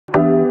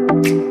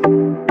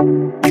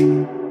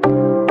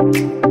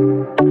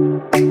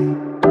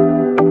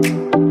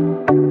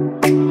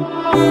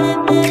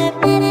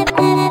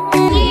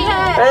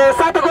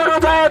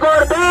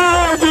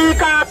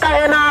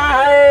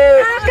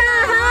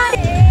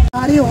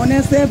शाकाहारी होने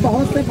से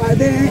बहुत से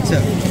फायदे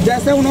हैं।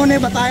 जैसे उन्होंने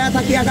बताया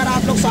था कि अगर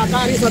आप लोग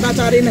शाकाहारी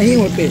सदाचारी नहीं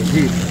होते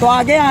तो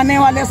आगे आने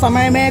वाले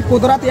समय में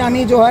कुदरत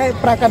यानी जो है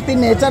प्रकृति,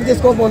 नेचर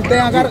जिसको बोलते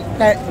हैं,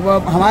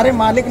 अगर हमारे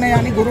मालिक ने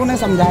यानी गुरु ने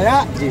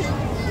समझाया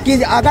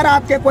कि अगर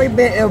आपके कोई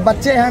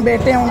बच्चे हैं,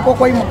 बेटे हैं, उनको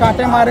कोई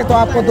काटे मारे तो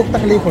आपको दुख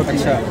तकलीफ होती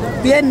है।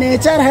 तो ये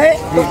नेचर है,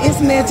 तो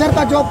इस नेचर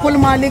का जो कुल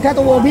मालिक है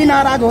तो वो भी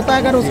नाराज होता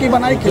है अगर उसकी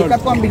बनाई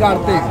खिलकत को हम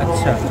बिगाड़ते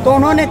हैं। तो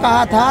उन्होंने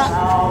कहा था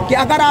कि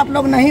अगर आप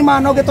लोग नहीं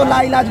मानोगे तो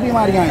लाइलाज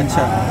बीमारियां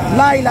हैं।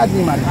 लाइलाज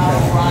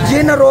बीमारियां,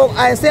 जिन रोग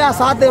ऐसे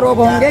असाध्य रोग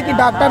होंगे कि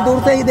डॉक्टर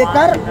दूर से ही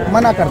देखकर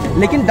मना कर दे।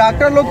 लेकिन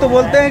डॉक्टर लोग तो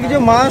बोलते हैं कि जो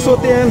मांस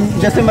होते हैं,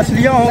 जैसे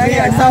मछलियां हो गई,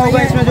 ऐसा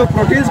होगा, इसमें जो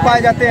प्रोटीन्स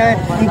पाए जाते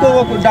हैं उनको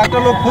वो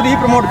डॉक्टर लोग खुद ही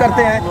प्रमोट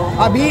करते हैं।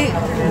 अभी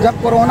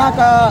जब कोरोना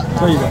का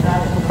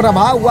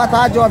प्रभाव हुआ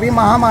था, जो अभी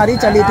महामारी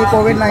चली थी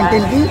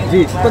कोविड-19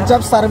 की, तो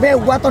जब सर्वे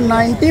हुआ तो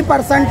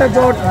 90%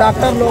 जो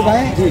डॉक्टर लोग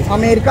हैं,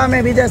 अमेरिका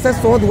में भी जैसे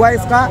शोध हुआ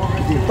इसका,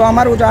 तो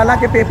अमर उजाला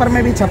के पेपर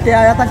में भी छप के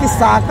आया था कि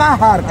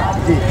शाकाहार का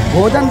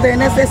भोजन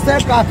देने से इससे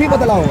काफी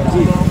बदलाव हो रहा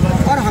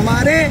है। और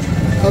हमारे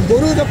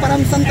गुरु जो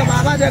परम संत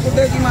बाबा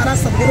जाigurudev जी महाराज,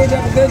 सतगुरु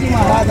जाigurudev जी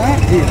महाराज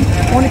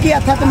हैं, उनकी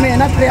अथक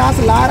मेहनत प्रयास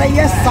ला रही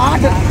है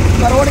 60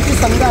 करोड़ की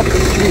संगत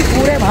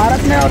पूरे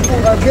भारत में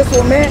और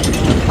विश्व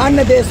में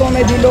अन्य देशों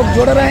में भी लोग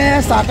जुड़ रहे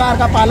हैं, शाकाहार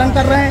का पालन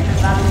कर रहे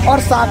हैं और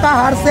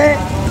शाकाहार से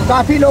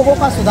काफी लोगों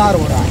का सुधार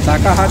हो रहा है।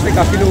 शाकाहार से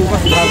काफी लोगों का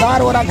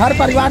सुधार हो रहा है। घर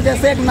परिवार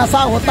जैसे एक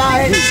नशा होता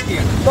है,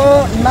 तो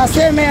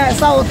नशे में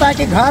ऐसा होता है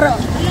कि घर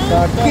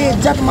की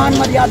इज्जत मान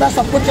मर्यादा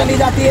सब कुछ चली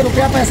जाती है,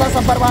 रुपया पैसा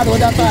सब बर्बाद हो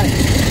जाता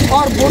है।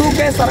 और गुरु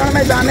के शरण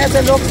में जाने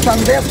से लोग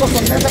संदेश को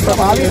सुनने से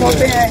प्रभावित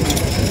होते हैं,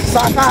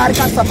 शाकाहार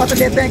का शपथ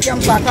लेते हैं कि हम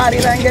शाकाहारी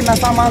रहेंगे,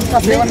 नशा मांस का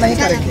सेवन नहीं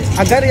करेंगे।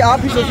 अगर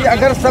आप ही सोचिए,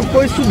 अगर सब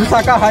कोई शुद्ध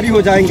शाकाहारी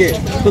हो जाएंगे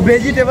तो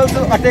वेजिटेबल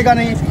तो अटेगा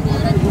नहीं।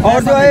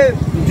 और जो है,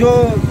 जो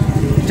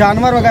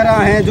जानवर वगैरह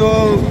हैं, जो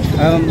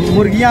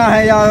मुर्गियां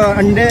हैं या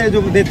अंडे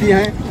जो देती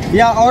हैं,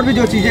 या और भी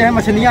जो चीज़ें हैं,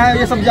 मछलियां हैं,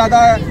 ये सब ज़्यादा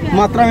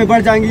मात्रा में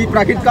बढ़ जाएंगी।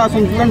 प्राकृतिक का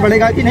संतुलन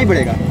बढ़ेगा कि नहीं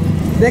बढ़ेगा?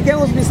 देखिए,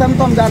 उस विषय में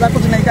तो हम ज़्यादा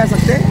कुछ नहीं कह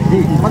सकते,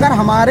 मगर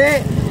हमारे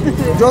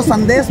जो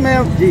संदेश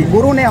में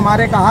गुरु ने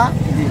हमारे कहा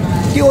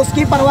कि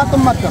उसकी परवाह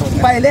तुम मत करो।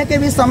 पहले के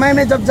भी समय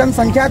में जब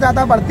जनसंख्या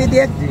ज़्यादा बढ़ती थी,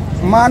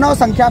 एक मानव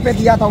संख्या पे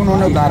दिया था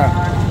उन्होंने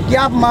उदाहरण कि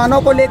आप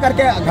मानव को लेकर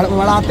के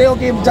बढ़ाते हो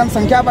कि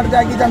जनसंख्या बढ़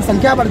जाएगी,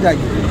 जनसंख्या बढ़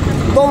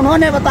जाएगी। तो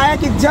उन्होंने बताया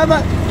कि जब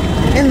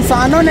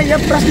इंसानों ने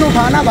यह प्रश्न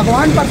उठाना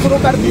भगवान पर शुरू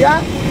कर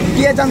दिया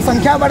कि ये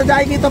जनसंख्या बढ़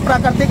जाएगी तो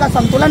प्रकृति का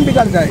संतुलन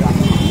बिगड़ जाएगा,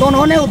 तो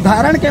उन्होंने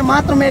उदाहरण के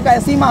मात्र में एक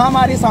ऐसी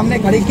महामारी सामने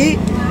खड़ी की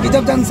कि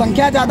जब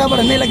जनसंख्या ज़्यादा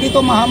बढ़ने लगी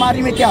तो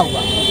महामारी में क्या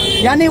हुआ।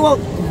 यानी वो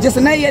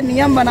जिसने ये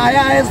नियम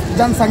बनाया है,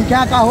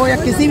 जनसंख्या का हो या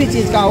किसी भी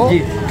चीज़ का हो,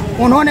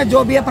 उन्होंने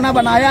जो भी अपना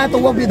बनाया है तो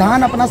वो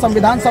विधान, अपना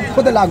संविधान सब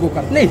खुद लागू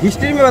कर। नहीं,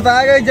 हिस्ट्री में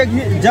बताया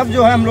गया जब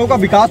जो है हम लोगों का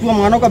विकास हुआ,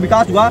 मानव का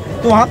विकास हुआ,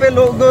 तो वहाँ पे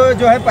लोग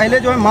जो है पहले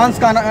जो है मांस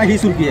का ही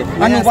शुरू किए,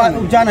 अन्न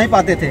उपजा नहीं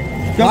पाते थे,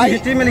 क्योंकि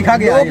हिस्ट्री में लिखा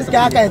गया है। लोग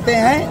क्या कहते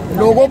हैं,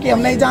 लोगों की हम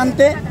नहीं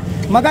जानते,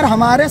 मगर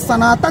हमारे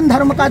सनातन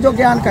धर्म का जो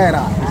ज्ञान कह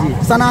रहा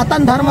है,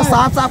 सनातन धर्म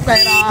साफ साफ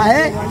कह रहा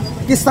है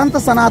कि संत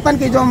सनातन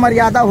की जो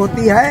मर्यादा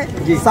होती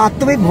है,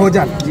 सात्विक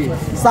भोजन,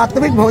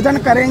 सात्विक भोजन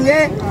करेंगे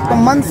तो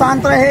मन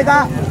शांत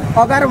रहेगा।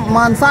 अगर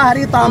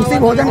मांसाहारी तामसी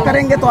भोजन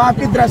करेंगे तो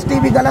आपकी दृष्टि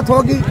भी गलत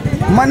होगी,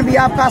 मन भी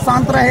आपका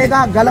शांत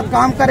रहेगा, गलत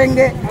काम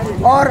करेंगे।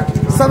 और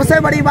सबसे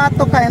बड़ी बात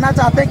तो कहना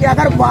चाहते हैं कि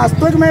अगर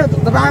वास्तविक में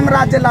राम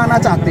राज्य लाना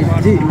चाहते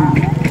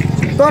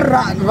हैं तो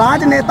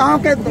राजनेताओं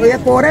के ये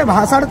कोरे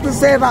भाषण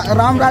से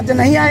राम राज्य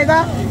नहीं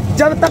आएगा।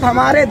 जब तक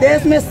हमारे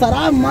देश में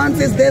शराब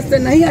मांस इस देश से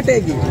नहीं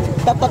हटेगी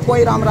तब तक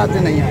कोई राम राज्य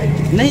नहीं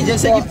आएगा। नहीं,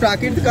 जैसे कि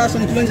प्राकृतिक का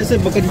संतुलन, जैसे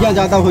बकरियां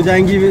ज्यादा हो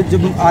जाएंगी,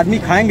 जब आदमी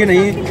खाएंगे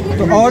नहीं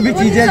तो और भी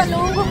चीजें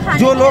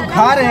जो लोग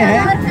खा रहे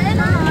हैं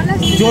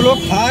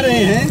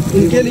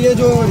उनके लिए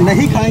जो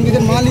नहीं खाएंगे,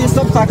 अगर मान लीजिए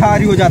सब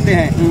शाकाहारी हो जाते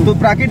हैं तो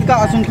प्राकृतिक का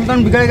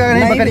असंतुलन बिगड़ेगा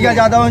नहीं, बकरियां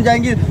ज्यादा हो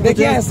जाएंगी,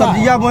 देखिए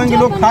सब्जियां बोएंगे,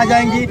 लोग खा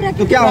जाएंगी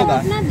तो क्या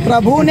होगा।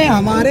 प्रभु ने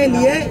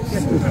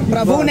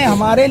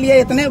हमारे लिए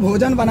इतने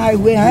भोजन बनाए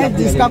हुए हैं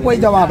जिसका कोई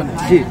जवाब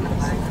नहीं।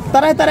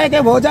 तरह तरह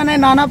के भोजन है,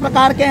 नाना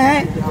प्रकार के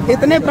हैं,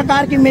 इतने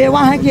प्रकार की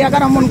मेवा है कि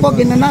अगर हम उनको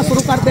गिनना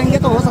शुरू कर देंगे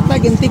तो हो सकता है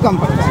गिनती कम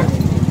पड़ जाए।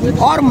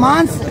 और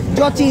मांस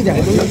जो चीज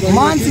है,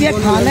 मांस ये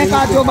खाने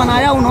का जो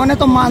बनाया उन्होंने,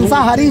 तो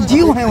मांसाहारी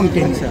जीव हैं उनके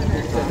लिए।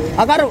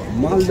 अगर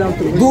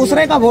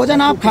दूसरे का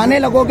भोजन आप खाने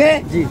लगोगे,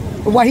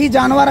 वही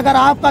जानवर अगर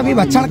आपका भी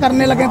भक्षण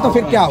करने लगे तो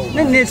फिर क्या हो।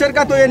 नहीं, नेचर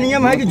का तो ये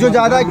नियम है कि जो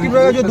ज्यादा एक्टिव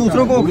रहेगा, जो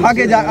दूसरों को खा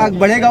के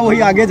बढ़ेगा, वही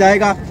आगे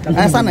जाएगा।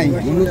 ऐसा नहीं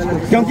है,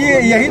 क्योंकि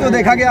यही तो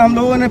देखा गया, हम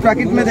लोगों ने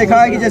प्रकृति में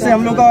देखा है कि जैसे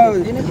हम लोग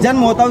का जन्म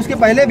होता है उसके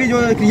पहले भी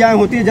जो क्रियाएं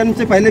होती है, जन्म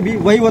से पहले भी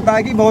वही होता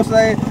है कि बहुत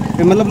सारे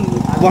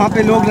मतलब वहाँ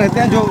पे लोग रहते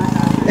हैं जो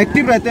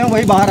एक्टिव रहते हैं,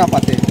 वही बाहर आ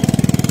पाते हैं।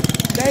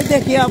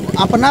 देखिए, अब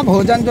अपना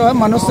भोजन जो है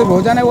मनुष्य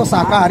भोजन है, वो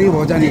शाकाहारी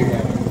भोजन ही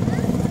है।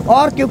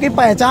 और क्योंकि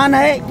पहचान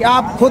है कि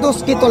आप खुद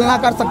उसकी तुलना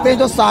कर सकते हैं,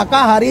 जो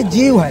शाकाहारी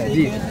जीव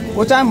है,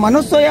 वो चाहे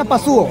मनुष्य हो या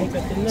पशु हो,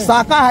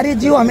 शाकाहारी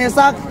जीव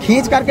हमेशा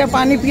खींच करके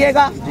पानी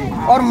पिएगा,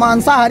 और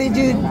मांसाहारी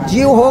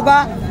जीव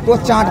होगा तो वो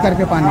चाट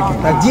करके पानी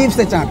पीता है, जीभ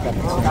से चाट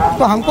कर।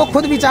 तो हमको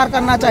खुद विचार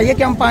करना चाहिए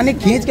कि हम पानी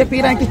खींच के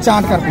पी रहे हैं कि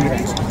चाट कर पी रहे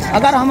हैं।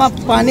 अगर हम अब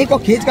पानी को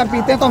खींच कर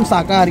पीते हैं तो हम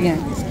शाकाहारी हैं।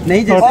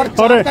 नहीं, और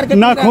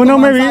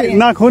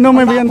नाखूनों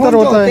में भी अंतर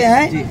होता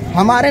है।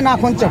 हमारे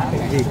नाखून चपटे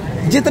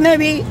हैं। जितने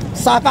भी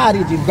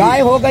शाकाहारी जीव, गाय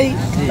हो गई,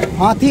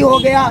 हाथी हो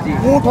गया,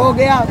 ऊंट हो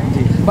गया,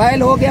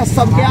 बैल हो गया,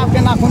 सबके आपके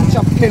नाखून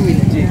चपटे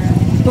मिले।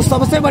 तो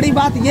सबसे बड़ी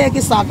बात यह है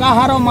कि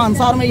शाकाहार और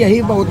मांसाहार में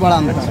यही बहुत बड़ा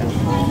अंतर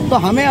है। तो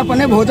हमें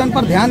अपने भोजन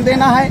पर ध्यान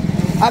देना है।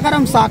 अगर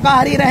हम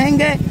शाकाहारी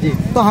रहेंगे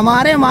तो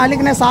हमारे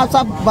मालिक ने साफ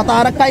साफ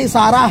बता रखा,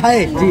 इशारा है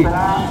जी,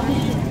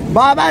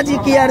 बाबा जी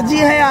की अर्जी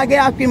है, आगे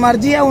आपकी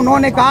मर्जी है।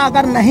 उन्होंने कहा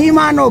अगर नहीं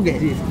मानोगे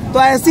तो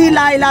ऐसी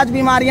लाइलाज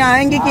बीमारियां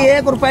आएंगी कि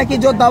 1 रुपए की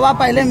जो दवा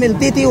पहले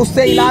मिलती थी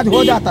उससे इलाज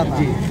हो जाता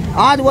था,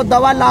 आज वो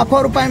दवा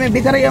लाखों रुपए में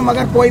बिक रही है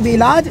मगर कोई भी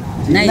इलाज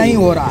नहीं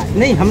हो रहा है।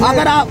 नहीं,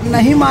 अगर आप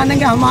नहीं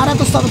मानेंगे, हमारा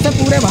तो सबसे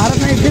पूरे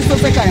भारत में विश्व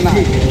से कहना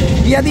है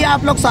कि यदि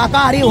आप लोग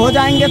शाकाहारी हो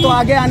जाएंगे तो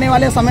आगे आने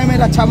वाले समय में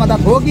रक्षा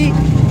मदद होगी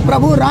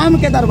प्रभु राम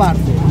के दरबार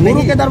से,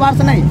 गुरु के दरबार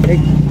से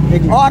नहीं।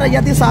 और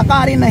यदि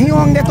शाकाहारी नहीं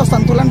होंगे तो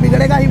संतुलन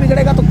बिगड़ेगा ही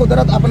बिगड़ेगा, तो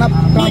कुदरत अपना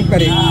काम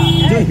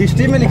करेगी। जो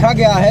हिस्ट्री में लिखा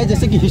गया है,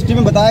 जैसे कि हिस्ट्री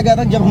में बताया गया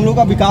था जब हम लोग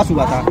का विकास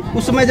हुआ था,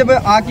 उस समय जब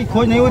आग की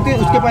खोज नहीं हुई थी,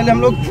 उसके पहले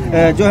हम लोग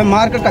जो है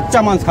मार कर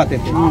कच्चा मांस खाते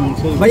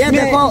थे। भैया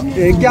देखो,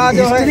 क्या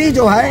हिस्ट्री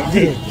जो है,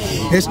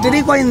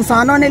 हिस्ट्री को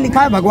इंसानों ने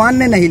लिखा है, भगवान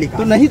ने नहीं लिखा।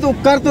 तो नहीं तो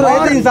कर तो रहे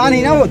थे इंसान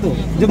ही ना, वो तो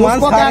जो मांस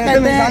क्या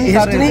कहते हैं,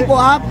 हिस्ट्री को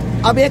आप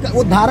अब एक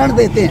उदाहरण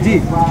देते हैं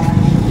जी।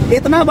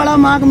 इतना बड़ा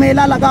माघ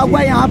मेला लगा हुआ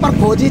है, यहाँ पर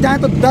खोजी जाए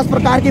तो 10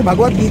 प्रकार की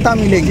भगवत गीता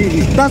मिलेगी,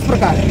 10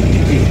 प्रकार।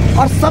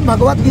 और सब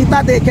भगवत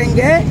गीता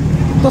देखेंगे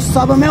तो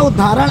सब में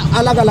उदाहरण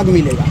अलग अलग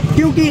मिलेगा,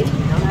 क्योंकि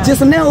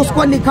जिसने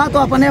उसको लिखा तो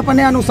अपने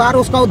अपने अनुसार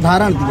उसका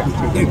उदाहरण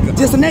दिया।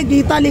 जिसने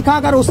गीता लिखा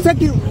अगर उससे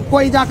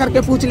कोई जाकर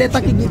के पूछ लेता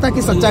कि गीता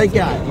की सच्चाई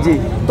क्या है जी,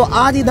 तो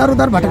आज इधर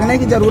उधर भटकने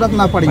की जरूरत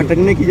ना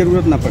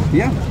पड़ती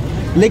है।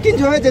 लेकिन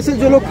जो है, जैसे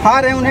जो लोग खा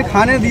रहे हैं उन्हें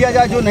खाने दिया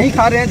जाए, जो नहीं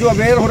खा रहे हैं, जो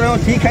अवेयर हो रहे हो,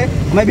 ठीक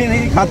है, मैं भी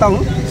नहीं खाता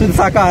हूँ, शुद्ध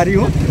शाकाहारी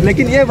हूँ।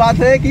 लेकिन ये बात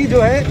है कि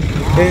जो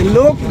है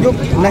लोग जो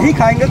नहीं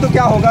खाएंगे तो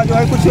क्या होगा, जो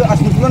है कुछ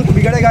असंतुलन तो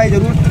बिगड़ेगा ही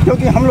जरूर,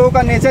 क्योंकि हम लोगों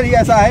का नेचर ही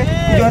ऐसा है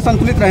कि जो है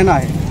संतुलित रहना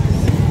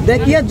है।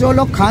 देखिए, जो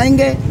लोग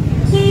खाएंगे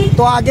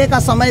तो आगे का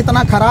समय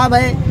इतना खराब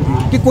है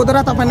कि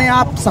कुदरत अपने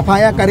आप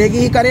सफाया करेगी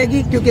ही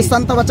करेगी, क्योंकि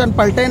संत वचन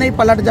पलटे नहीं,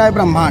 पलट जाए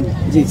ब्रह्मांड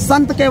जी।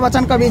 संत के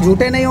वचन कभी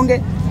झूठे नहीं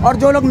होंगे। और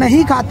जो लोग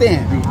नहीं खाते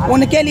हैं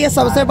उनके लिए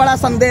सबसे बड़ा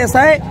संदेश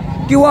है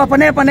कि वो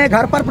अपने अपने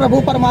घर पर प्रभु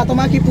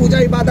परमात्मा की पूजा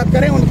इबादत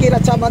करें, उनकी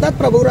रक्षा मदद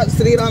प्रभु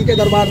श्री राम के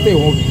दरबार से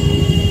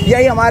होगी।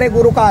 यही हमारे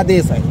गुरु का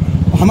आदेश है।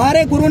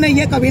 हमारे गुरु ने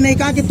ये कभी नहीं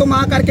कहा कि तुम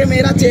आ करके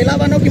मेरा चेला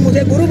बनो कि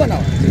मुझे गुरु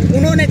बनाओ।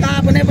 उन्होंने कहा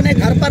अपने अपने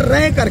घर पर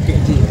रह करके,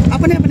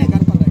 अपने अपने घर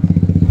पर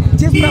रह,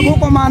 जिस प्रभु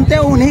को मानते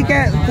हो उन्हीं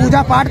के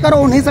पूजा पाठ करो,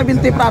 उन्हीं से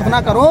विनती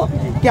प्रार्थना करो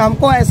कि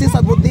हमको ऐसी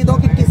सद्बुद्धि दो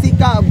कि किसी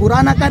का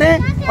बुरा ना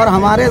करें और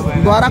हमारे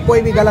द्वारा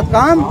कोई भी गलत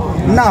काम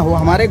ना हो।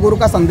 हमारे गुरु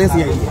का संदेश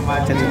यही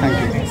है। चलिए,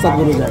 थैंक यू।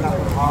 सद्गुरु जय।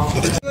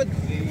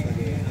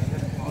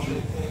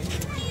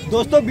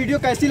 दोस्तों, वीडियो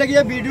कैसी लगी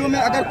है? वीडियो में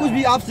अगर कुछ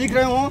भी आप सीख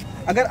रहे हो,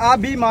 अगर आप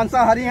भी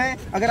मांसाहारी हैं,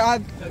 अगर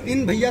आप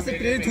इन भैया से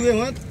प्रेरित हुए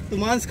हो तो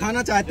मांस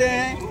खाना चाहते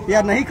हैं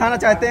या नहीं खाना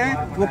चाहते हैं,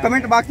 वो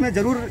कमेंट बॉक्स में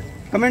जरूर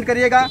कमेंट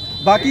करिएगा।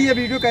 बाकी ये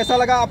वीडियो कैसा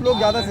लगा आप लोग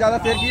ज़्यादा से ज़्यादा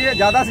शेयर कीजिए,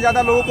 ज़्यादा से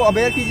ज़्यादा लोगों को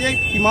अवेयर कीजिए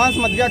कि मांस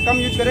मदिरा कम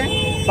यूज करें।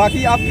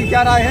 बाकी आपकी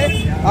क्या राय है,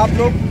 आप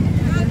लोग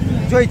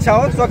जो इच्छा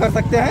हो सो कर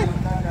सकते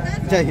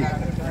हैं। जय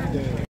हिंद।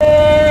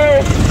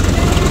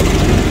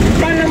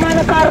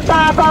 मन करता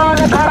कौन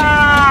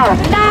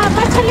खराब, ना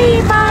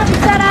मछली मांस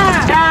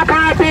शराब, क्या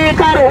खा पी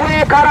कर हुए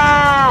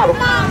खराब,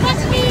 ना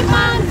मछली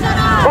मांस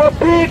शराब, वो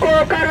पी को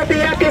कर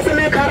दिया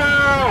किसने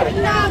खराब,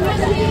 ना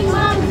मछली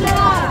मांस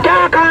शराब, क्या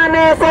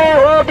खाने से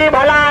होगी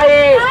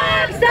भलाई,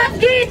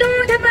 सब्जी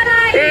दूध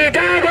मलाई।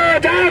 जागो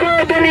जागो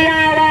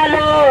दुनिया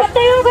वालों,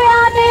 युग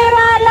आने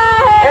वाला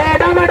है,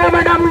 डम डम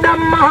डम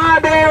डम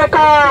महादेव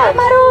का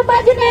डमरू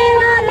बजने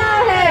वाला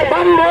है,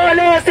 बम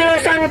भोले शिव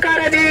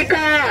शंकर जी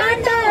का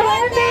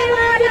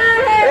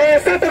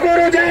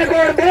सतगुरु जय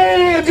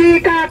गुरुदेव जी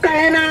का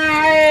कहना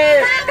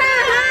है,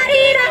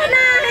 शाकाहारी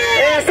रहना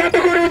है।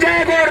 सतगुरु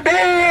जय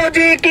गुरुदेव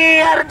जी की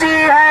अर्जी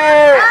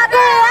है,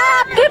 आगे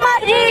आपकी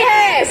मर्जी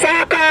है।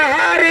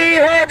 शाकाहारी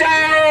हो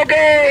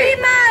जाओगे,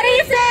 बीमारी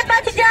से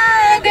बच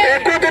जाओगे।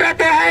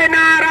 कुदरत है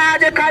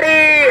नाराज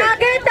खड़ी,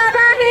 आगे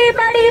तबाही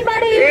बड़ी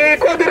बड़ी।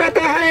 कुदरत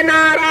है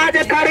नाराज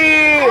खड़ी,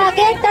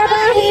 आगे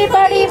तबाही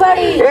बड़ी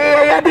बड़ी।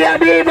 यदि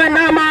अभी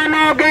न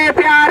मानोगे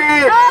प्यारे,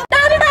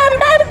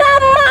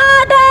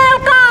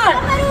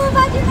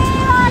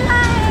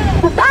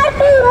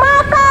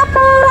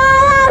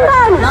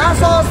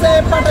 से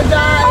पट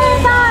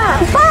जाएगा।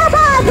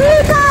 बाबा जी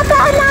का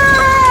कहना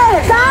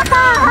है,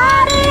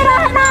 शाकाहारी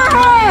रहना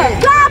है।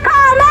 क्या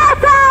खाने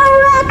से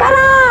हुए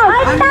खराब,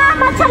 अंडा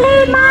मछली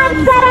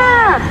मांस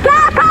शराब, क्या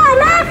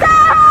खाने से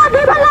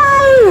होगी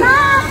भलाई,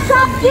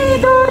 सब्जी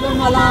दूध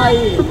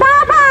मलाई।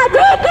 बाबा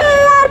जी की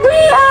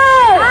अर्जी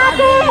है,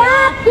 आगे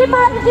आपकी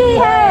मर्जी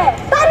है।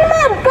 तन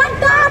मन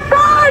करता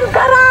कौन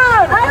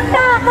खराब,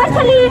 अंडा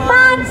मछली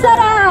मांस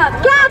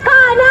शराब, क्या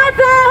खाने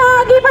से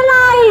होगी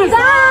भलाई,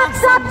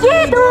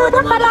 सब्जी दूध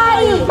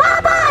मलाई